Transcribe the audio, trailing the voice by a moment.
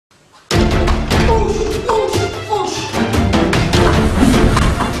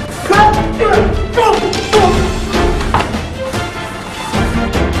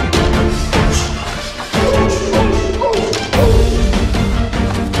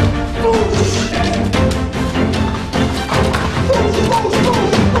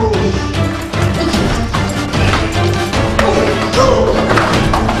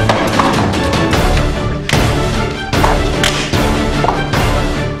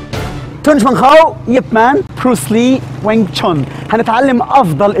تونش خاو يب مان بروس لي وينج تشون. هنتعلم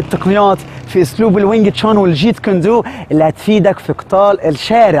افضل التقنيات في اسلوب الوينج تشون والجيت كوندو اللي هتفيدك في قتال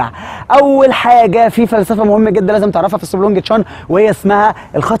الشارع. اول حاجه في فلسفه مهمه جدا لازم تعرفها في اسلوب الوينج تشون، وهي اسمها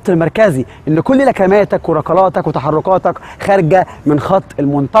الخط المركزي، ان كل لكماتك وركلاتك وتحركاتك خارجه من خط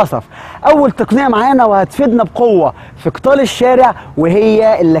المنتصف. اول تقنيه معانا وهتفيدنا بقوه في قتال الشارع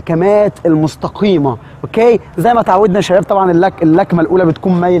وهي اللكمات المستقيمه. اوكي، زي ما تعودنا يا شباب، طبعا اللكمه الاولى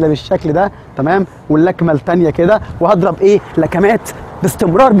بتكون مايله بالشكل ده، تمام، واللكمه الثانيه كده، وهضرب ايه لكمات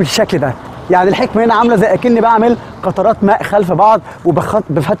باستمرار بالشكل ده. يعني الحكمه هنا عامله زي اكني بعمل قطرات ماء خلف بعض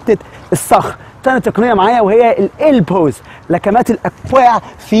وبفتت الصخر. تاني تقنيه معايا وهي البوز، لكمات الاكواع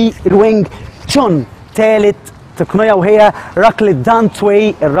في الوينج تشون. تالت تقنيه وهي ركله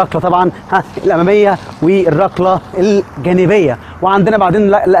دانتوي، الركله طبعا الاماميه والركله الجانبيه. وعندنا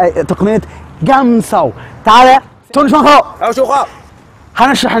بعدين تقنيه جامساو. تعالى تونش خاو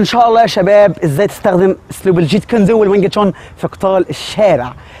هنشرح ان شاء الله يا شباب ازاي تستخدم اسلوب الجيت كوندو والوينج تشون في قتال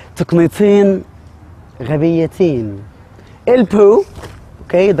الشارع. تقنيتين غبيتين، البو،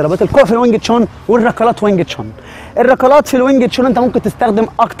 اوكي، ضربات الكوع في الوينج تشون، والركلات وينج تشون. الركلات في الوينج تشون انت ممكن تستخدم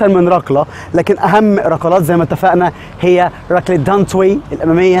اكتر من ركله، لكن اهم ركلات زي ما اتفقنا هي ركله دانتوي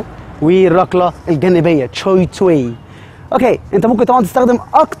الاماميه والركله الجانبيه تشوي توي. اوكي، انت ممكن طبعا تستخدم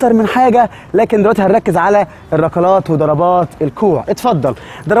اكتر من حاجه، لكن دلوقتي هنركز على الركلات وضربات الكوع. اتفضل.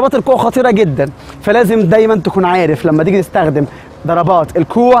 ضربات الكوع خطيره جدا، فلازم دايما تكون عارف لما تيجي تستخدم ضربات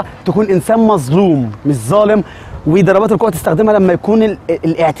الكوع تكون انسان مظلوم مش ظالم. وضربات الكوع تستخدمها لما يكون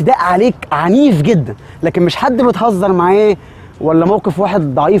الاعتداء عليك عنيف جدا، لكن مش حد بتهزر معاه ولا موقف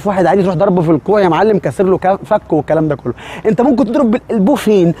واحد ضعيف واحد عادي تروح ضربه في الكوع يا معلم كسر له فك والكلام ده كله. انت ممكن تضرب بالبو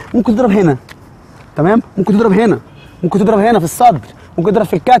فين؟ ممكن تضرب هنا، تمام، ممكن تضرب هنا، ممكن تضرب هنا في الصدر، ممكن تضرب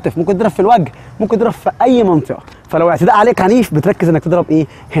في الكتف، ممكن تضرب في الوجه، ممكن تضرب في اي منطقه. فلو اعتداء عليك عنيف بتركز انك تضرب ايه؟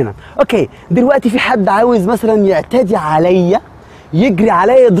 هنا. اوكي، دلوقتي في حد عاوز مثلا يعتدي عليا، يجري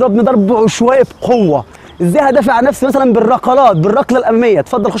عليا يضربني ضرب عشوائي بقوه. ازاي هدافع عن نفسي؟ مثلا بالركلات، بالركله الاماميه.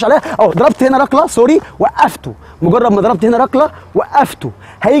 اتفضل خش عليها. اهو ضربت هنا ركله، سوري، وقفته. مجرد ما ضربت هنا ركله وقفته،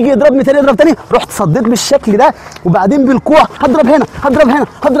 هيجي يضربني تاني، يضرب تاني، رحت صديت بالشكل ده. وبعدين بالكوع هضرب هنا، هضرب هنا،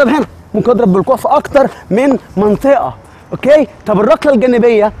 هضرب هنا، ممكن اضرب بالكوع في اكتر من منطقه. اوكي، طب الركله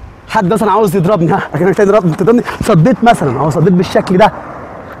الجانبيه، حد مثلا عاوز يضربني، اكنك تضربني، صديت مثلا اهو، صديت بالشكل ده.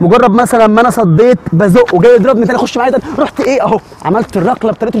 مجرد مثلا ما انا صديت بزق وجاي يضربني تاني، خش معايا تاني، رحت ايه اهو عملت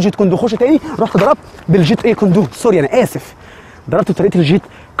الركله بطريقه الجيت كوندو، خش تاني، رحت ضربت بالجيت ايه كوندو، سوري انا اسف، ضربت بطريقه الجيت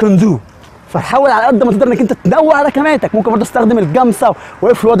كوندو. فحاول على قد ما تقدر انك انت تنوع على كماتك. ممكن برضه تستخدم الجامسه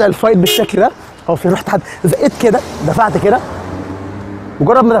واقف في وضع الفايت بالشكل ده اهو، في رحت حد زقيت كده، دفعت كده،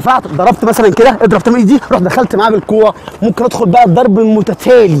 مجرد ما دفعت ضربت مثلا كده، اضرب تاني دي، رحت دخلت معاه بالكوع. ممكن ادخل بقى الضرب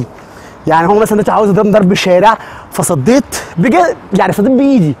المتتالي، يعني هو مثلا دلوقتي عاوز يضرب ضرب شارع فصديت يعني صديت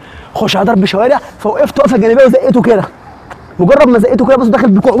بايدي، خش على ضرب شوارع فوقفت وقفه جانبيه وزقيته كده. مجرد ما زقيته كده بص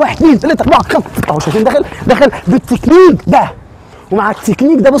داخل بالكوع 1 2 3 4 5 اهو، شايفين داخل بالتكنيك ده. ومع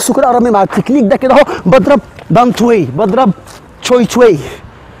التكنيك ده بصوا كده قرب، مع التكنيك ده كده اهو بضرب دانتوي، بضرب تشوي توي،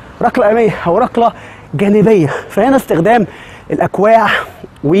 ركله اماميه او ركله جانبيه. فهنا استخدام الاكواع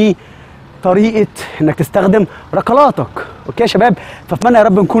وطريقه انك تستخدم ركلاتك. اوكي يا شباب، فاتمنى يا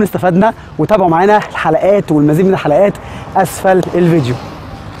رب نكون استفدنا، وتابعوا معانا الحلقات والمزيد من الحلقات اسفل الفيديو.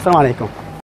 السلام عليكم.